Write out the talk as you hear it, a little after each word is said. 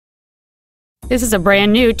This is a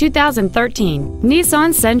brand new 2013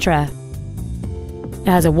 Nissan Sentra. It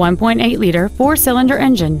has a 1.8-liter four-cylinder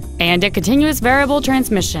engine and a continuous variable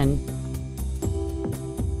transmission.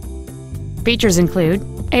 Features include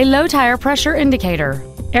a low-tire pressure indicator,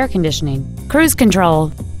 air conditioning, cruise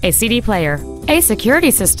control, a CD player, a security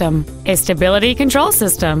system, a stability control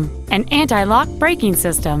system, an anti-lock braking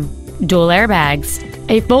system, dual airbags,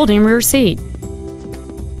 a folding rear seat.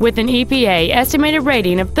 With an EPA estimated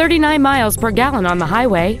rating of 39 miles per gallon on the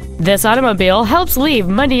highway, this automobile helps leave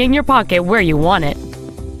money in your pocket where you want it.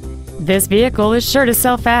 This vehicle is sure to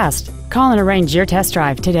sell fast. Call and arrange your test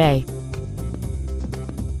drive today.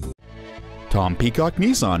 Tom Peacock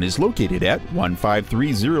Nissan is located at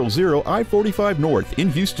 15300 I-45 North in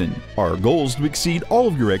Houston. Our goal is to exceed all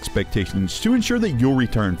of your expectations to ensure that you'll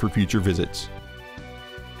return for future visits.